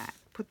like that?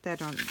 Put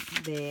that on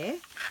there.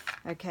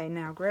 Okay,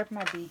 now grab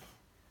my big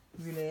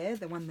ruler,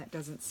 the one that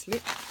doesn't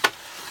slip.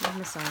 Where's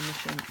my sewing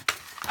machine?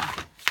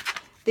 Okay.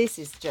 This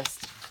is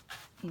just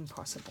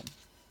impossible.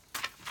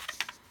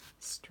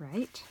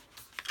 Straight.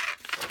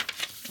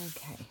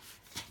 Okay.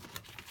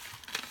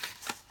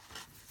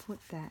 Put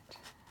that.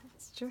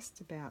 It's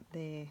just about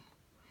there.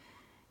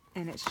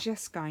 And it's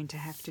just going to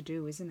have to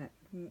do, isn't it?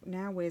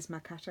 Now where's my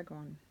cutter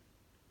gone?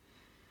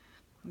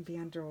 It'll be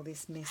under all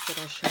this mess that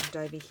I shoved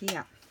over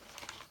here.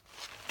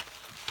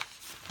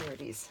 There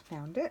it is.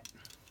 Found it.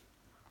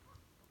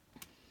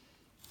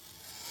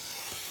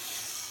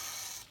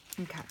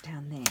 And cut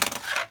down there.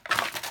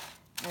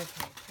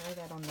 Okay, throw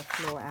that on the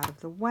floor out of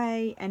the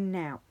way. And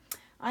now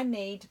I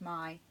need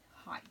my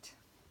height.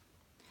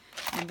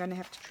 I'm going to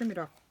have to trim it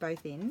off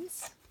both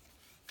ends.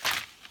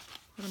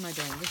 What am I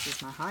doing? This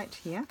is my height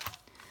here.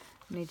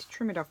 I need to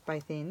trim it off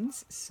both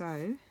ends.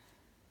 So,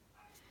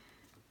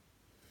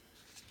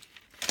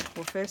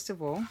 well, first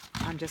of all,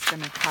 I'm just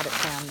going to cut it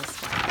down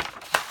this way.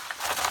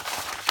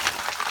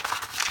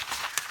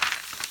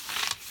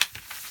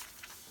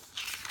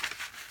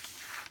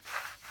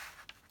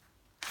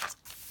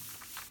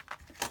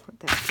 Put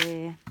that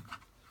there,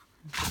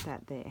 and put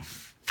that there.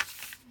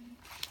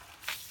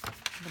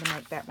 I'm going to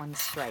make that one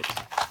straight.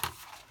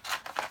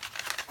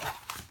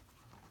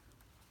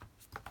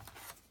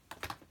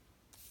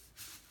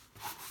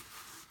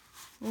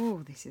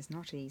 Oh, this is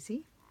not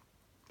easy.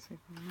 So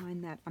if I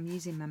line that, I'm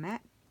using my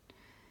mat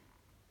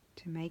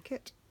to make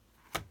it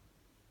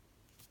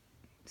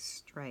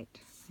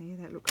straight. Yeah,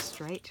 that looks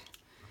straight.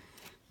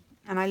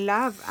 And I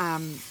love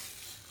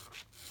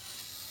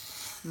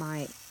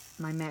my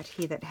mat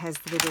here that has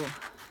the little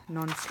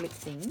non-slip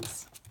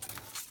things.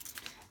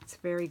 It's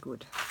very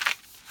good.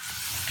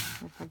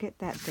 If I get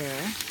that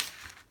there,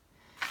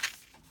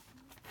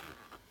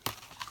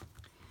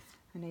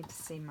 I need to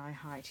see my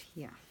height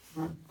here.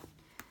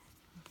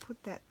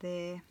 Put that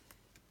there.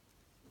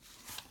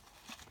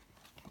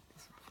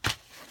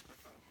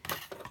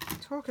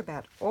 Talk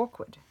about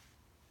awkward.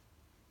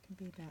 It can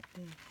be about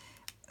there.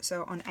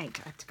 So on 8,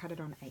 I have to cut it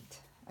on 8.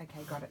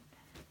 Okay, got it.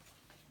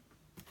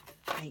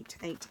 8,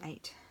 8,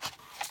 8.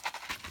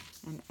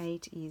 And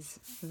 8 is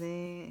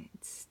there.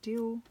 It's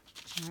still,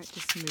 no, it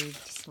just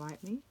moved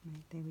slightly.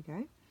 There we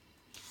go.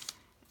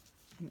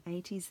 And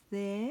 8 is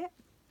there.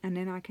 And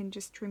then I can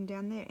just trim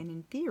down there. And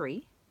in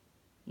theory,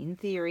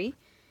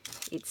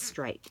 it's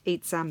straight.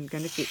 It's going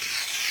to fit.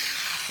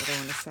 That's what I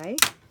want to say.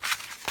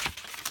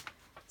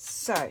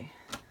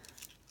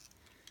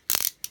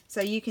 So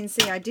you can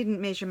see I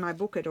didn't measure my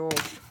book at all.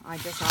 I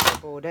just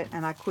eyeballed it,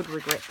 and I could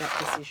regret that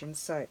decision.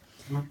 So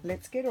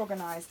let's get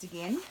organised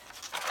again.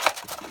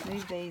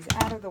 Move these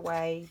out of the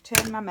way.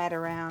 Turn my mat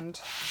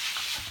around.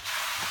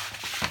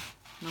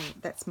 Oh,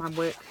 that's my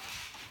work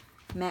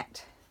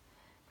mat.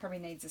 Probably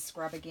needs a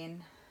scrub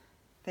again.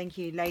 Thank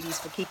you, ladies,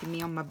 for keeping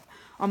me on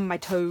my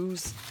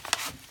toes.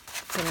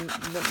 So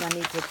I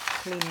need to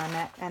clean my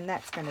mat, and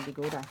that's going to be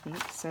good, I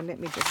think. So let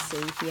me just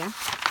see here.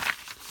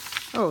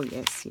 Oh,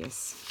 yes,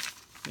 yes.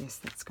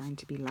 Yes, that's going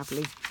to be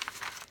lovely.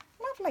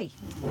 Lovely.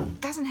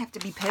 Doesn't have to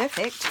be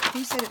perfect.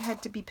 Who said it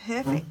had to be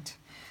perfect?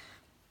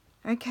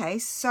 Okay,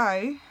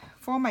 so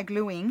for my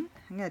gluing,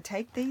 I'm going to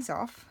take these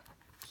off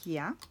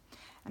here.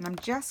 And I'm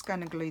just going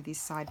to glue this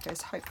side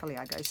first. Hopefully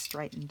I go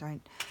straight and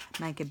don't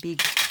make a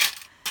big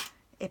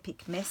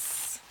epic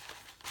mess.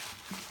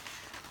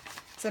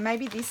 So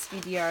maybe this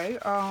video,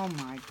 oh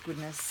my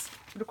goodness,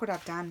 look what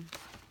I've done.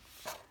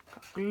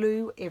 Got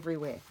glue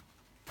everywhere.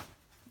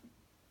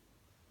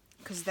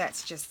 Because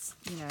that's just,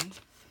 you know,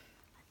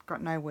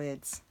 got no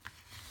words.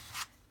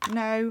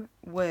 No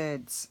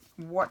words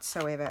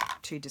whatsoever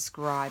to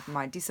describe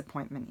my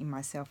disappointment in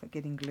myself at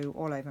getting glue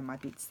all over my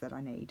bits that I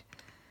need.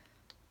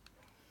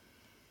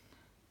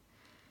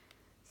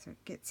 So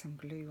get some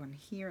glue on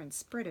here and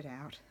spread it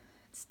out.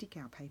 Stick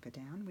our paper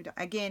down.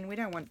 Again, we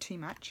don't want too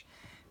much.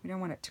 We don't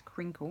want it to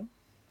crinkle.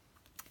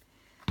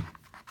 Got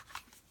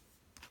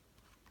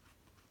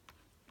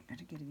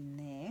to get it in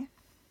there.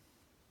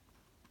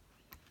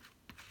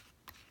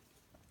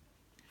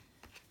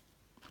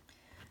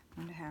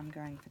 Wonder how I'm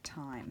going for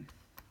time.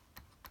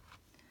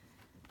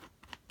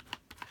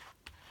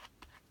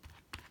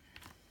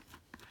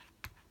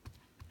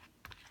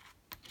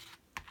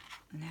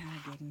 Now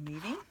we're getting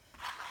moving.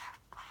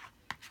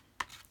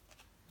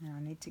 Now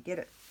I need to get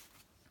it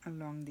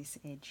along this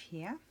edge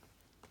here.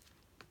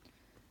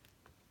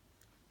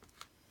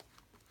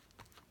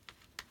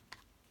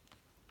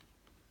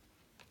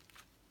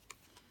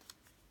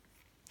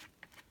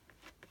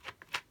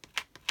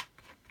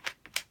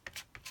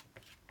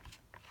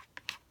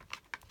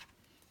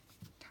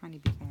 Tiny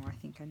bit more I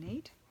think I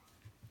need.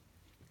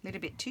 A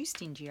little bit too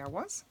stingy I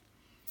was.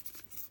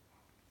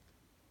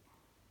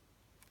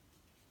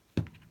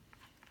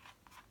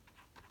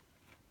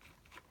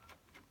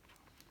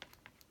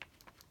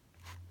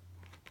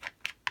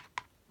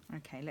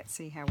 Okay, let's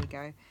see how we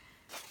go.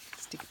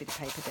 Stick a bit of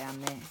paper down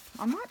there.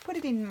 I might put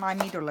it in my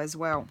middle as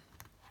well.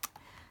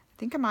 I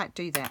think I might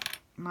do that.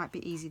 It might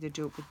be easy to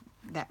do it with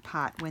that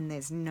part when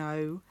there's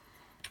no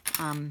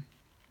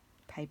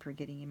paper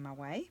getting in my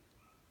way.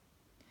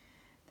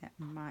 That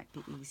might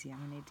be easier.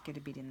 I need to get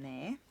a bit in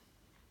there.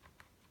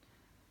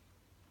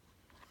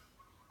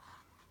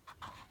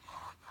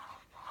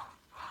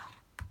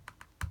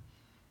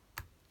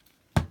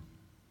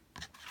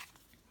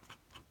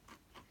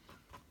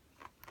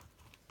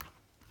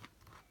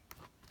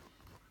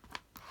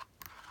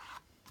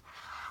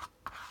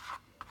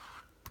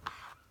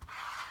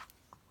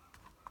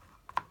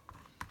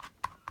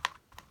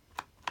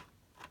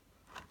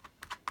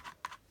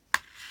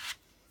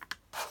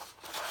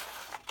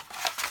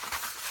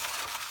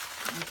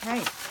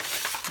 Okay,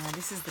 now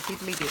this is the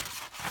fiddly bit,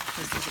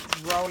 because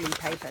it's rolly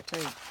paper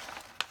too.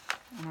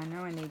 And I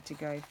know I need to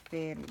go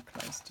fairly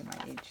close to my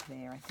edge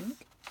there, I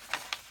think,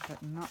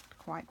 but not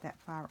quite that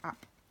far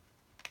up.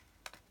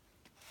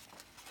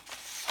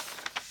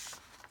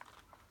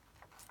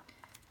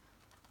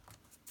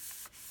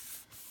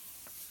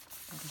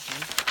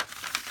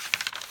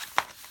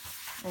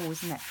 Oh,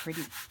 isn't that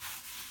pretty?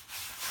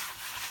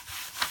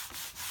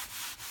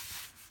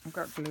 I've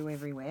got glue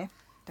everywhere.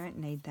 Don't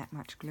need that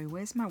much glue.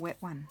 Where's my wet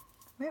one?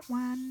 Wet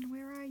one,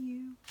 where are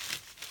you?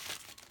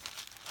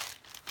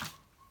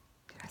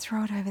 Did I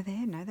throw it over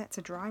there? No, that's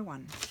a dry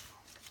one.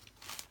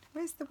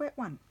 Where's the wet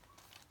one?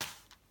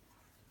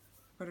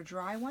 Got a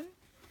dry one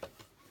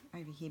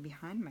over here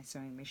behind my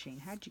sewing machine.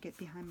 How'd you get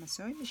behind my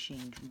sewing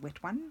machine?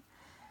 Wet one?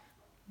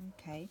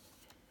 Okay.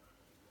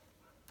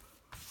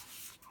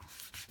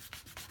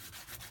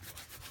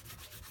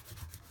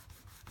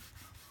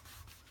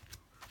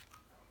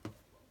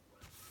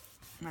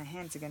 My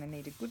hands are going to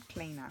need a good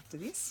clean after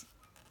this.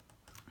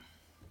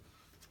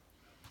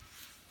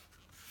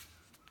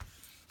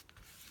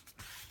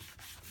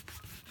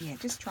 Yeah,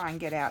 just try and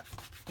get out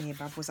air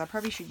bubbles. I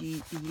probably should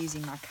be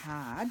using my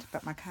card,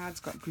 but my card's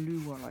got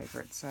glue all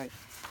over it, so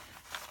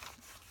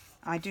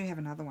I do have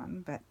another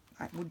one, but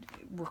it would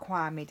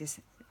require me to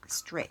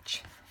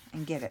stretch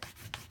and get it.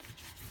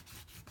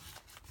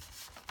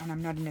 And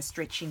I'm not in a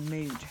stretching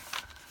mood.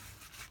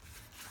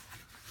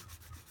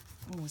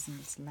 Oh, isn't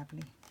this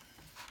lovely?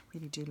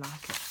 Really do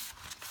like it.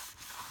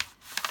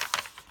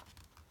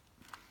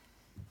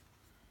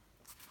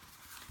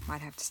 Might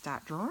have to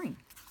start drawing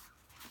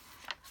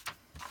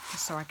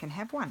just so I can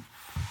have one.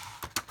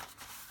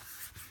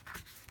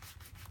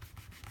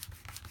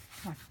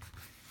 Come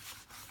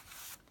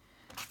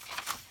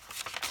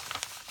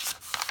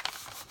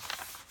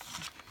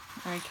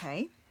on.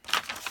 Okay.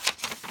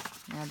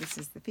 Now this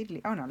is the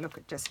fiddly. Oh no, look,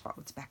 it just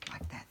folds back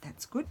like that.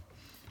 That's good.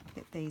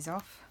 Get these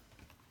off.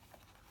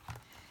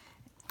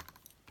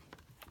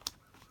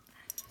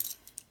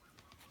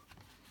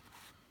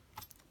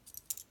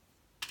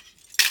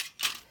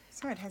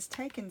 So it has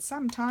taken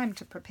some time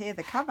to prepare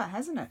the cover,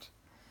 hasn't it?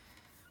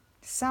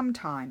 Some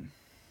time.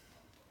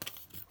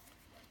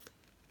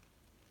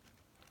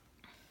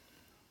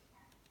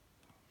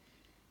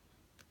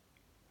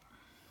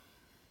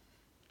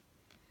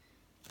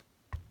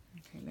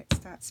 Okay, let's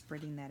start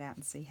spreading that out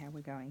and see how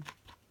we're going.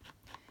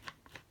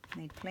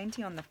 Need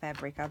plenty on the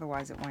fabric,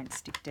 otherwise it won't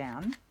stick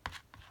down.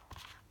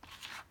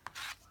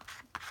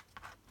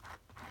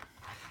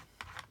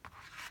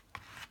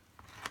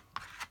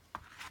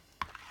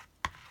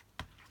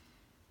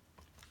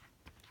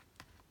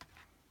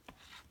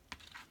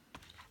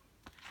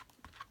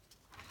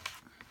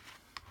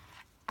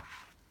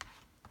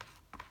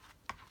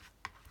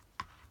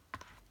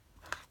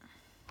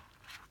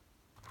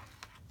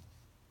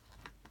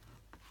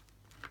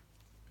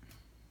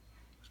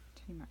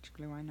 Too much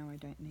glue. I know I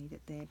don't need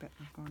it there, but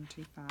I've gone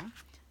too far.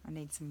 I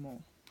need some more.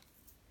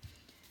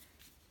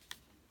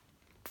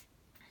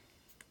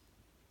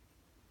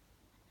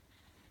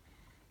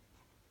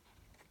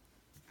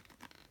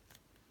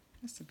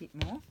 Just a bit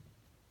more.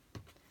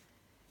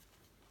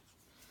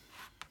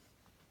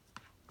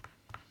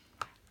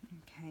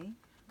 Okay,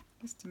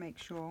 just to make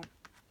sure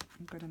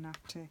I've got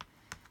enough to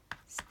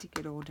stick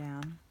it all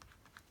down.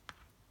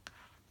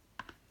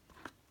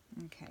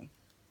 Okay,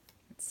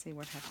 let's see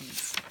what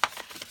happens.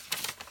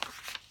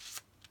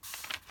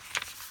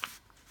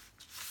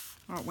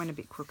 Oh, it went a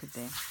bit crooked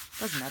there.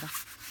 Doesn't matter.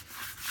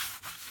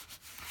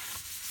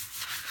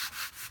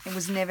 It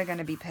was never going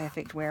to be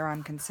perfect where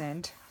I'm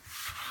concerned.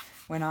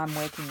 When I'm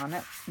working on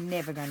it,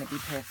 never going to be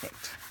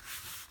perfect.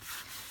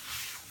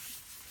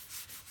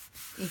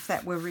 If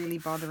that were really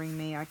bothering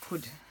me, I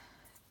could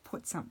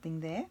put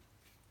something there,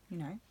 you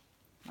know,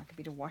 like a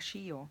bit of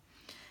washi or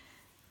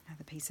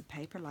another piece of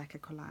paper like a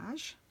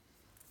collage.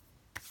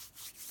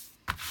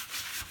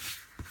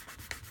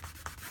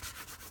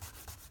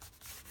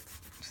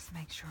 Just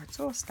make sure it's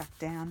all stuck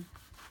down.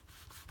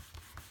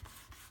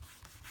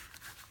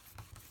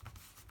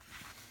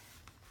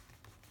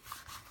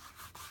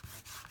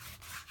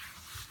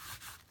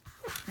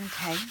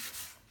 Okay,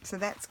 so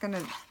that's going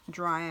to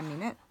dry a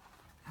minute.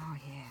 Oh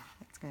yeah,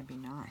 that's going to be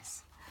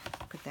nice.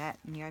 Look at that,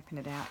 and you open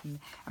it out, and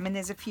I mean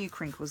there's a few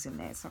crinkles in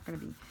there. It's not going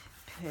to be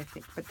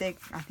perfect. But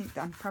I think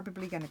I'm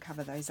probably going to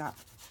cover those up.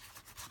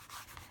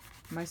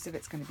 Most of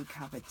it's going to be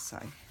covered, so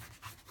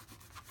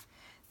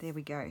there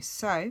we go.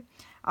 So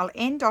I'll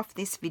end off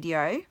this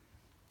video,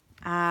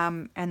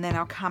 and then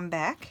I'll come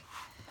back.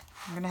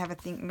 I'm going to have a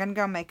think. I'm going to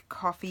go and make a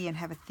coffee and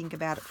have a think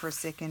about it for a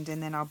second,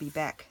 and then I'll be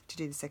back to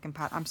do the second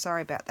part. I'm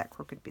sorry about that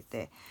crooked bit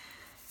there,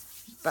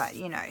 but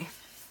you know,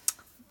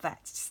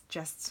 that's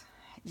just,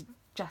 it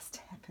just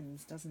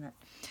happens, doesn't it?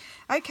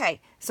 Okay,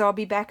 so I'll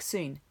be back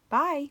soon.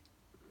 Bye.